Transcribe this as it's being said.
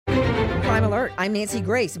Crime Alert. I'm Nancy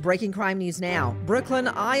Grace. Breaking crime news now. Brooklyn,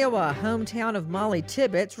 Iowa, hometown of Molly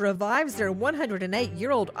Tibbetts, revives their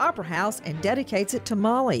 108-year-old opera house and dedicates it to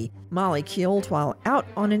Molly. Molly killed while out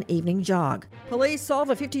on an evening jog. Police solve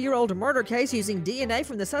a 50-year-old murder case using DNA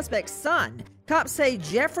from the suspect's son. Cops say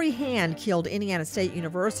Jeffrey Hand killed Indiana State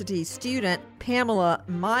University student Pamela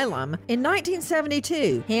Milam in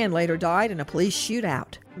 1972. Hand later died in a police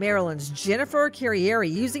shootout. Maryland's Jennifer Carriere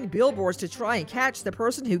using billboards to try and catch the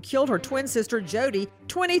person who killed her twin sister Jody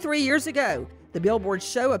 23 years ago. The billboards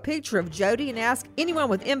show a picture of Jody and ask anyone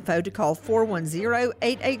with info to call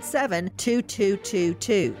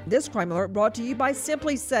 410-887-2222. This crime alert brought to you by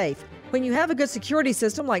Simply Safe. When you have a good security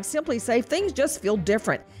system like Simply Safe, things just feel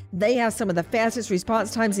different. They have some of the fastest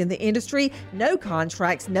response times in the industry, no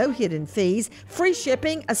contracts, no hidden fees, free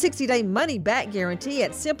shipping, a 60-day money-back guarantee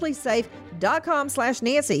at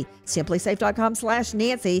simplysafe.com/Nancy.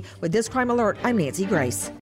 Simplysafe.com/Nancy. With this crime alert, I'm Nancy Grace.